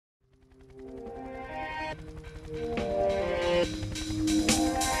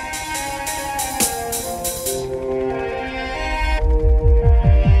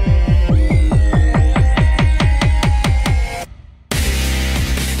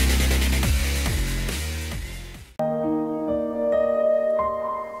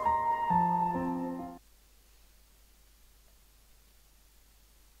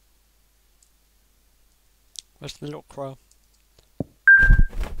Where's the little crow?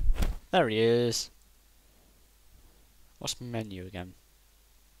 There he is. What's menu again?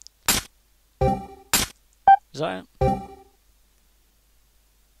 Is that it?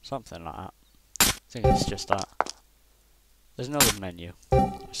 Something like that. I think it's just that. There's another menu,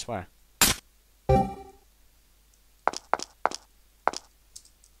 I swear.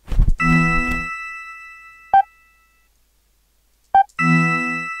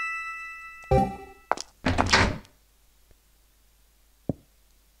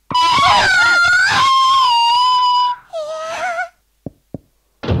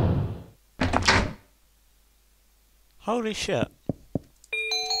 Holy shit.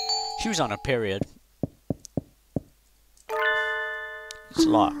 She was on a period. It's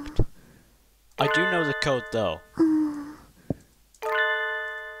locked. I do know the code though.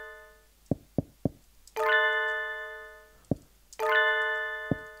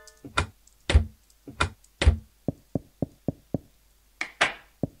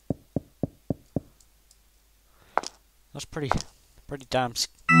 That's pretty damn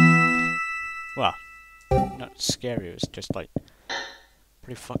well, not scary, it was just like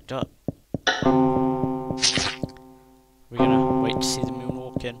pretty fucked up. We're gonna wait to see the moon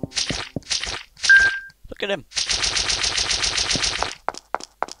walk in. Look at him!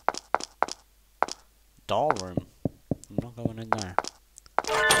 Doll room. I'm not going in there.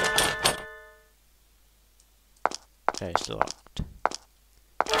 Okay, it's locked.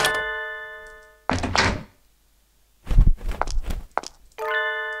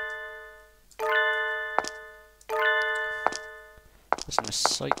 There's an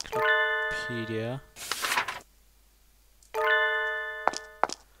encyclopedia.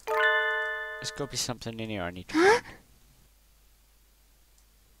 There's gotta be something in here I need to find.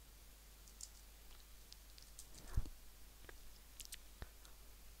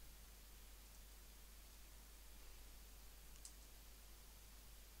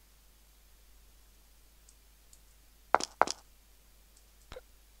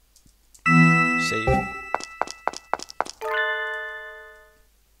 Save.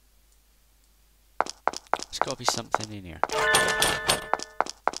 There's gotta be something in here.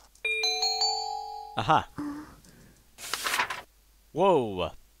 Aha!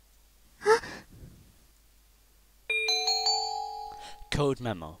 Whoa! Code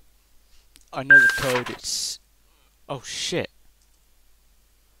memo. I know the code, it's... Oh shit!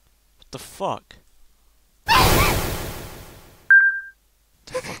 What the fuck?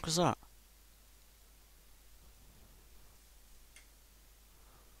 The fuck was that?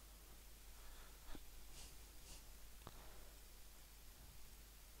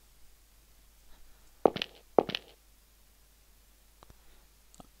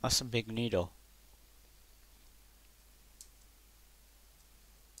 That's a big needle.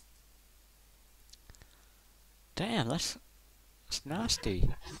 Damn, that's nasty.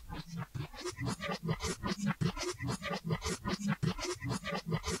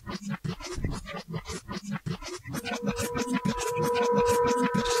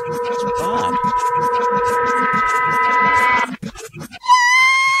 It's bad.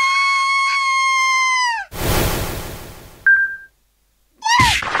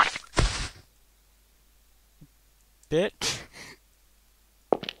 Bitch.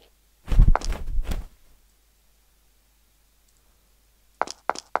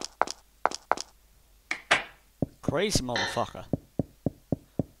 Crazy motherfucker.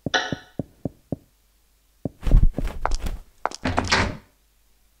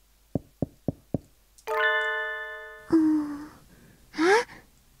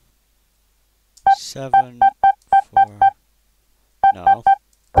 Seven, 4, no.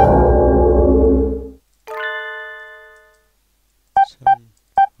 7,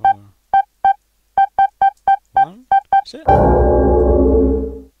 4, 1, is it?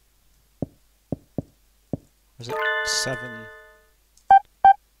 Was it 7,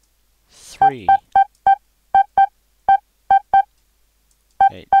 3,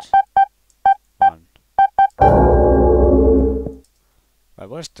 8, 1? Right,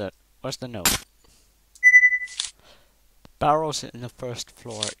 where's the note? Barrels in the first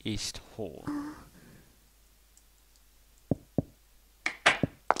floor east hall.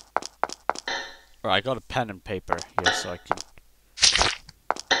 Right, I got a pen and paper here so I can...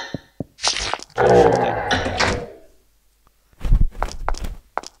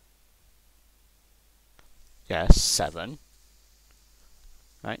 Yes, 7.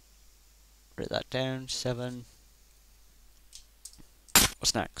 Right. Write that down. 7.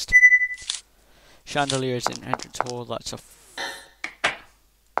 What's next? Chandeliers in entrance hall. That's a 4.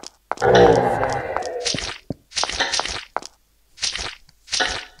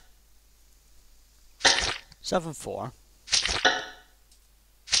 7-4.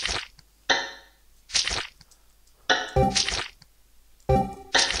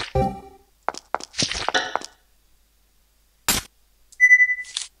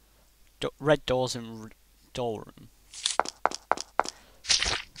 Red doors in doll room.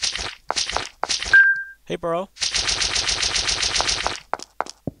 Hey, bro.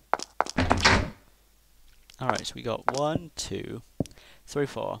 Alright, so we got 1, 2, 3,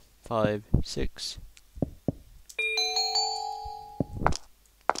 4, 5, 6,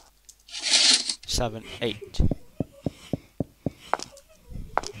 7, 8.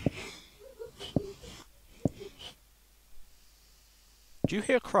 Do you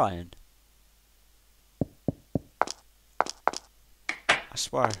hear crying? I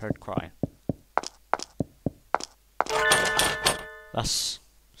swear I heard crying. That's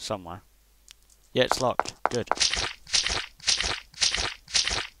somewhere. Yeah, it's locked. Good.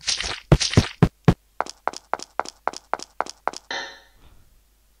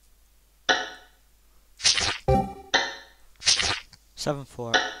 Seven,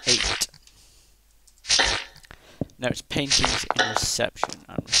 4, 8. Now it's paintings in reception,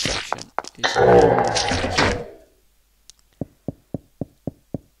 and reception is here.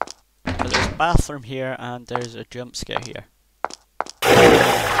 So there's a bathroom here, and there's a jump scare here.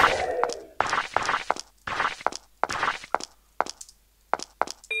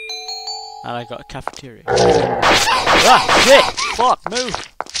 And I got a cafeteria. Ah, shit! Fuck, move!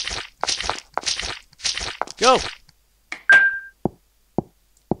 Go!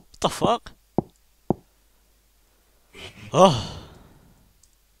 What the fuck? Oh.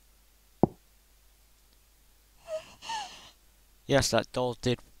 Yes, that doll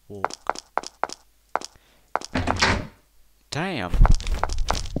did walk. Damn.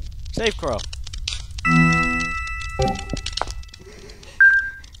 Save Crow.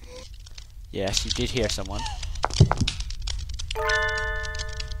 Yes, you did hear someone.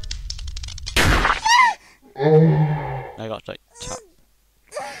 I got like tap.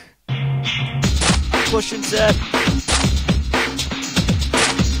 Pushing set.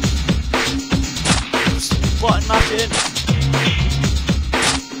 Button mashing.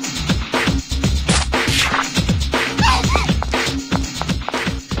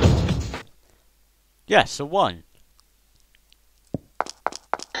 Yes, a 1.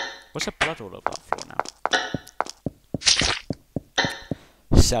 What's the blood all over that floor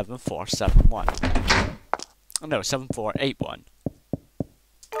now? 7, 4, 7, 1. Oh, no, 7, 4, 8, 1.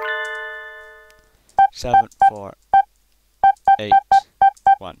 7, 4, 8,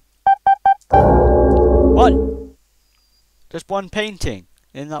 1. 1! There's one painting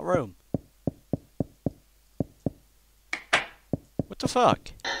in that room. What the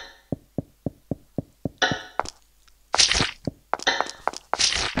fuck?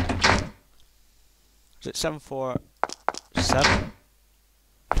 Is it 7, 4, 7?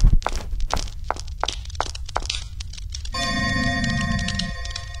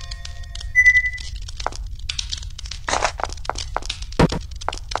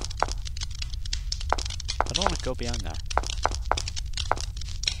 I don't want to go beyond that.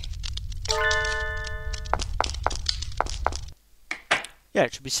 Yeah,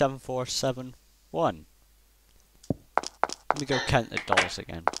 it should be 7, 4, 7, 1. Let me go count the dolls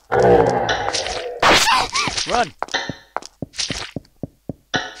again. Run!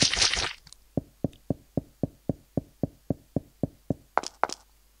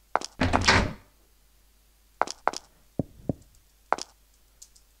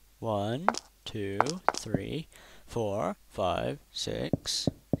 One, 2, 3, 4, 5, 6,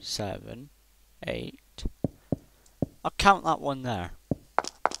 7, 8. I'll count that one there.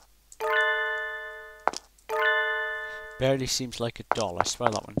 Barely seems like a doll. I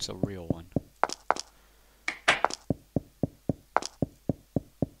swear that one's a real one.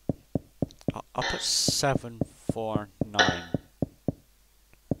 I'll put 7, 4, 9.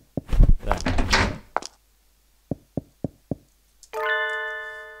 There.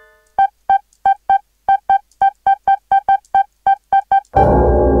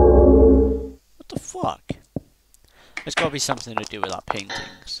 What the fuck? There's got to be something to do with our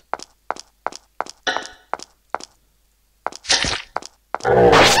paintings.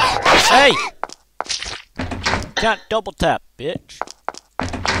 Hey! Can't double tap, bitch.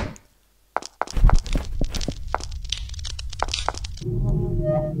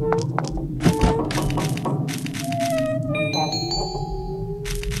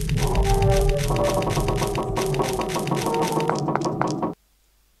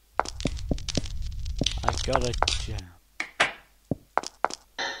 I got a jam.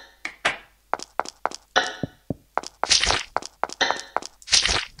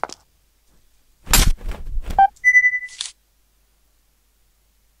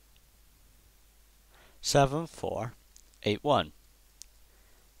 7481.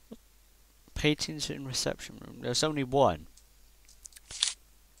 Paintings in reception room. There's only one.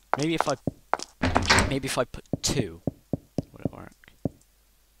 Maybe if I put 2, would it work?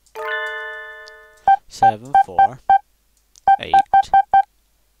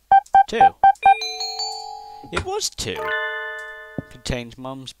 7482. It was 2. Contains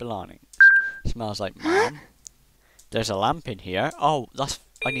Mum's belongings. Smells like Mum. There's a lamp in here. Oh,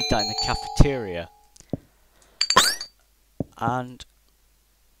 I need that in the cafeteria. And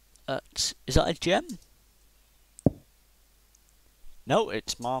is that a gem? No,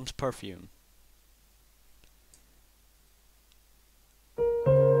 it's Mom's perfume.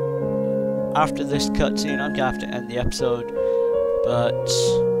 After this cutscene, I'm gonna have to end the episode. But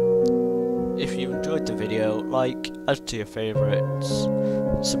if you enjoyed the video, like, add to your favorites,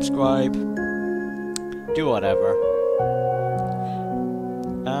 subscribe, do whatever.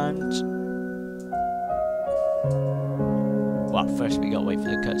 And well, first we gotta wait for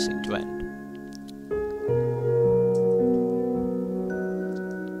the cutscene to end.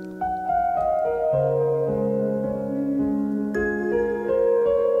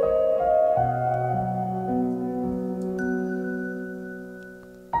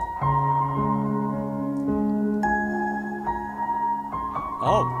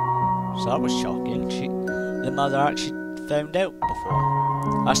 Oh, so that was shocking. The mother actually found out before.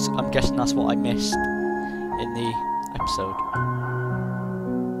 I'm guessing that's what I missed in the episode.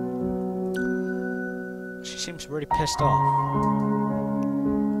 She seems really pissed off.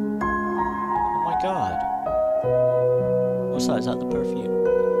 Oh my god. What's that? Is that the perfume?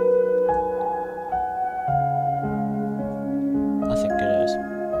 I think it is.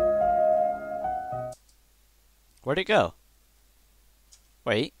 Where'd it go?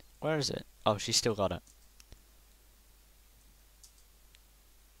 Wait, where is it? Oh, she's still got it.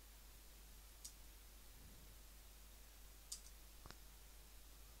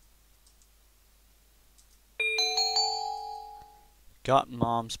 Got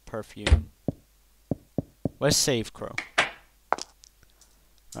Mom's perfume. Where's Save Crow?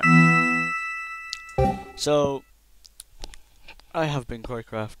 Right. So, I have been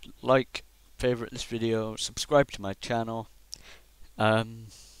Coycraft. Like, favorite this video, subscribe to my channel.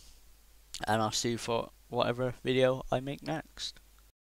 And I'll see you for whatever video I make next.